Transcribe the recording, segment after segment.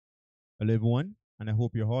Hello, everyone, and I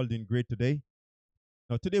hope you're all doing great today.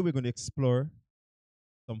 Now, today we're going to explore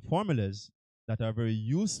some formulas that are very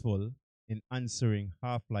useful in answering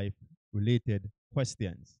half life related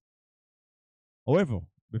questions. However,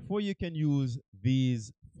 before you can use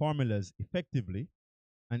these formulas effectively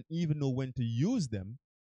and even know when to use them,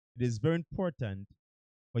 it is very important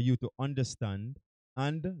for you to understand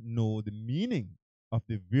and know the meaning of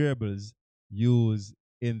the variables used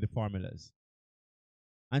in the formulas.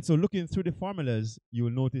 And so looking through the formulas, you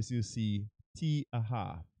will notice you see T a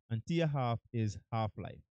half, and T a half is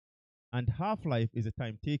half-life. And half-life is the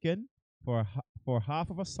time taken for half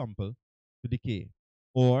of a sample to decay,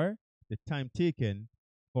 or the time taken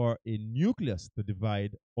for a nucleus to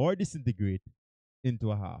divide or disintegrate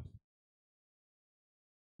into a half.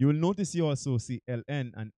 You will notice you also see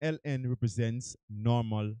Ln, and Ln represents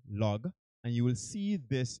normal log, and you will see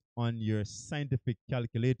this on your scientific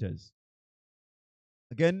calculators.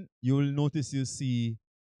 Again, you will notice you see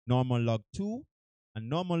normal log 2, and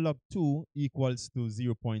normal log 2 equals to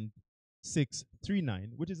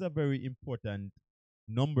 0.639, which is a very important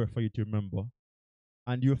number for you to remember.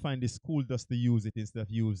 And you'll find this cool just to use it instead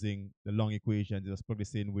of using the long equations. Just plug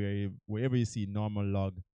this in wherever you see normal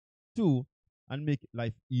log 2 and make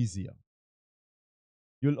life easier.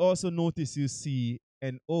 You'll also notice you see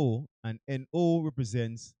NO, and NO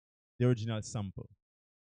represents the original sample.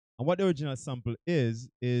 And what the original sample is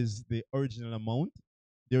the original amount,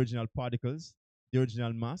 the original particles, the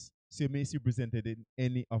original mass. So it may be presented in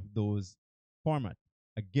any of those formats.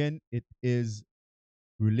 Again, it is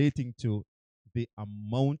relating to the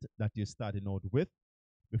amount that you're starting out with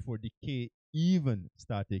before decay even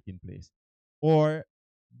start taking place. Or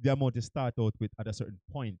the amount you start out with at a certain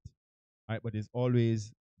point. Right? But it's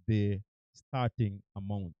always the starting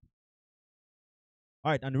amount. All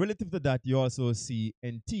right, and relative to that, you also see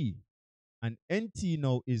NT. And NT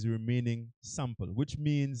now is remaining sample, which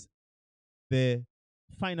means the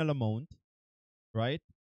final amount, right?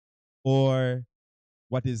 Or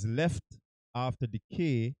what is left after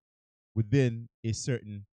decay within a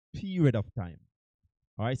certain period of time.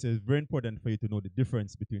 All right, so it's very important for you to know the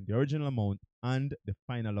difference between the original amount and the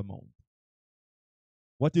final amount.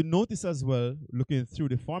 What you notice as well, looking through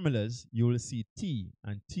the formulas, you will see T,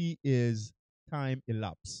 and T is time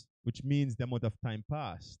elapsed, which means the amount of time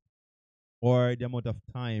passed or the amount of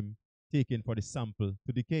time taken for the sample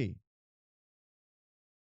to decay.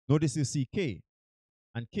 Notice you see K,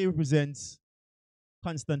 and K represents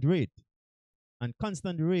constant rate. And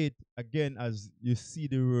constant rate, again, as you see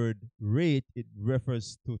the word rate, it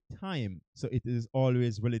refers to time. So it is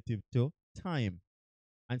always relative to time.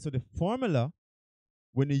 And so the formula,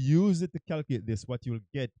 when you use it to calculate this, what you'll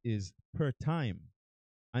get is per time.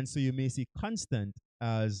 And so you may see constant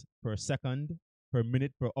as per second, per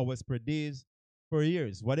minute, per hours, per days, per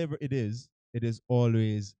years. Whatever it is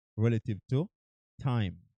always relative to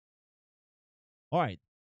time. All right.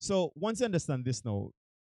 So once you understand this now,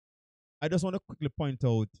 I just want to quickly point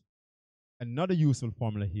out another useful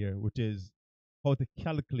formula here, which is how to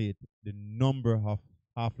calculate the number of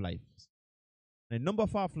half-lives. The number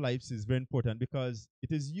of half-lives is very important because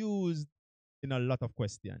it is used in a lot of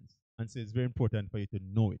questions. And so it's very important for you to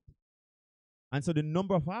know it. And so the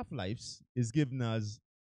number of half-lives is given as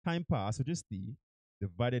time passed, which is T,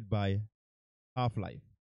 divided by half-life.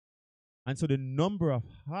 And so the number of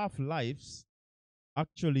half-lives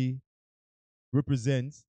actually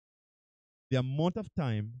represents the amount of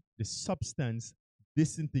time the substance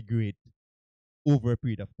disintegrate over a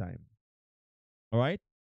period of time. All right?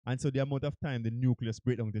 And so the amount of time the nucleus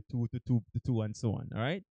break down to 2 to 2 to 2 and so on. All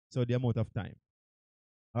right? So the amount of time.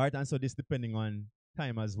 All right? And so this depending on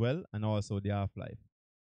time as well and also the half-life.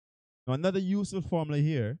 Now another useful formula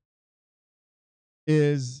here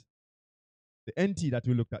is the NT that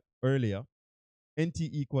we looked at earlier. NT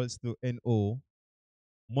equals to NO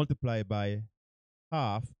multiplied by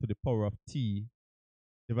half to the power of T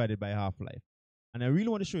divided by half-life. And I really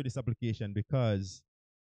want to show you this application because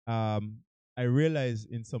I realize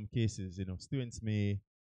in some cases, students may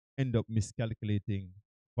end up miscalculating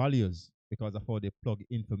values because of how they plug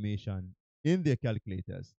information in their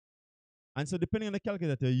calculators. And so depending on the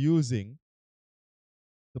calculator they're using,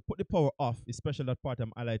 to put the power off, especially that part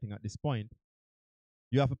I'm highlighting at this point,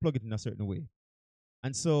 you have to plug it in a certain way.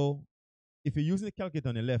 And so if you're using the calculator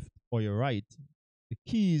on your left or your right, the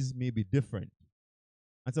keys may be different.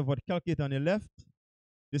 And so for the calculator on your left,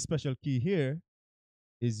 this special key here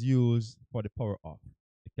is used for the power off.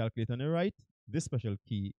 The calculator on the right, this special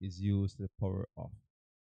key is used to power off.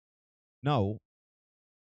 Now,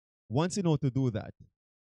 once you know to do that,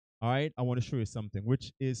 all right, I want to show you something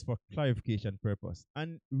which is for clarification purpose.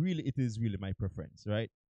 And really, it is really my preference,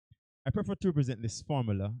 right? I prefer to represent this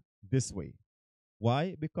formula this way.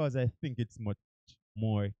 Why? Because I think it's much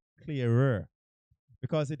more clearer.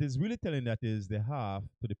 Because it is really telling that is the half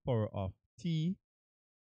to the power of t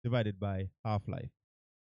divided by half life.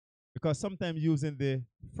 Because sometimes using the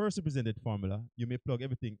first represented formula, you may plug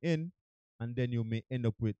everything in and then you may end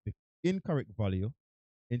up with the incorrect value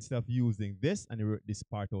instead of using this and you wrote this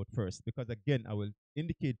part out first. Because again, I will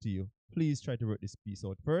indicate to you, please try to write this piece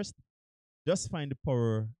out first. Just find the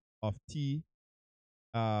power of t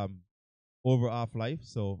um, over half life.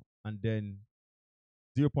 So, and then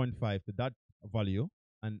 0.5 to that value.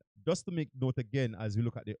 And just to make note again, as we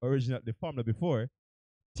look at the original, the formula before,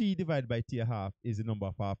 t divided by t a half is the number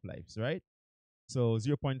of half-lives, right? So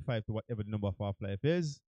 0.5 to whatever the number of half-life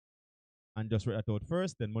is, and just write that out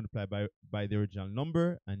first, then multiply by the original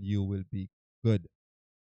number, and you will be good.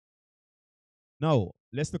 Now,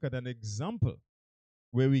 let's look at an example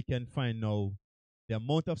where we can find now the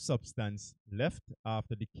amount of substance left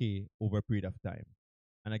after decay over a period of time.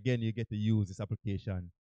 And again, you get to use this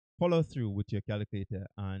application, follow through with your calculator,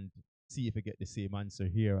 and see if you get the same answer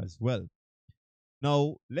here as well.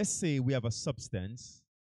 Now, let's say we have a substance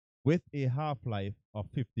with a half-life of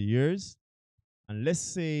 50 years, and let's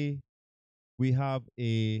say we have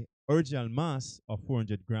a original mass of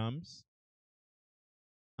 400 grams,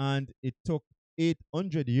 and it took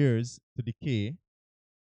 800 years to decay,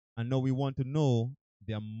 and now we want to know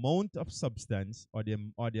the amount of substance or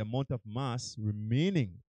the amount of mass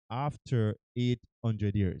remaining after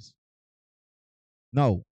 800 years.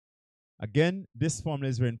 Now, again, this formula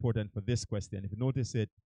is very important for this question. If you notice it,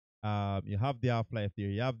 you have the half-life there,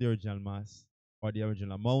 you have the original mass or the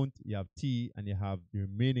original amount, you have T, and you have the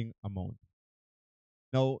remaining amount.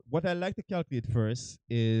 Now, what I like to calculate first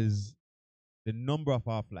is the number of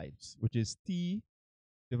half-lives, which is T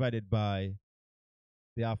divided by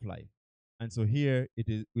the half-life. And so here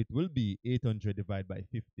it will be 800 divided by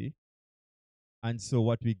 50. And so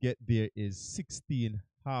what we get there is 16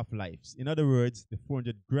 half-lives. In other words, the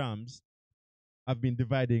 400 grams have been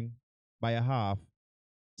dividing by a half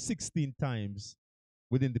 16 times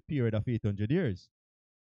within the period of 800 years.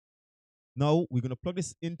 Now we're going to plug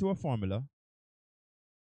this into a formula.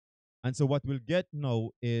 And so what we'll get now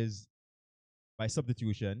is, by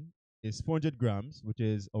substitution, is 400 grams, which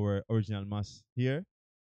is our original mass here,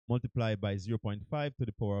 multiplied by 0.5 to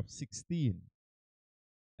the power of 16.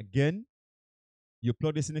 Again, you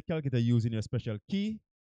plug this in the calculator using your special key,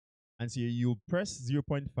 and so you press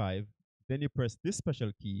 0.5, then you press this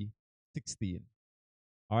special key, 16.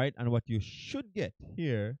 All right, and what you should get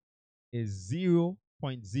here is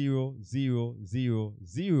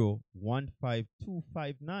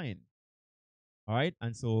 0.000015259. All right,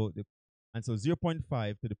 and so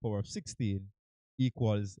 0.5 to the power of 16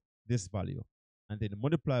 equals this value, and then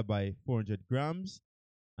multiply by 400 grams,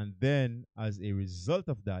 and then as a result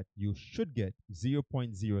of that, you should get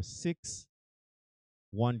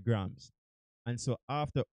 0.061 grams. And so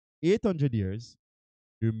after 800 years,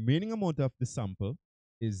 the remaining amount of the sample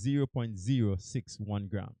is 0.061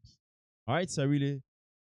 grams. All right, so I really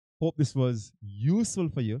hope this was useful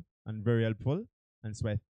for you and very helpful. And so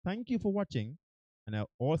I thank you for watching. And I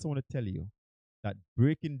also want to tell you that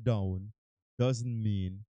breaking down doesn't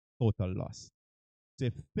mean total loss. So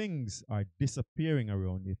if things are disappearing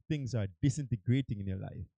around you, if things are disintegrating in your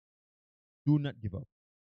life, do not give up.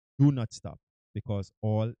 Do not stop, because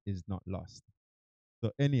all is not lost.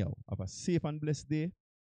 So anyhow, have a safe and blessed day.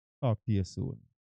 Talk to you soon.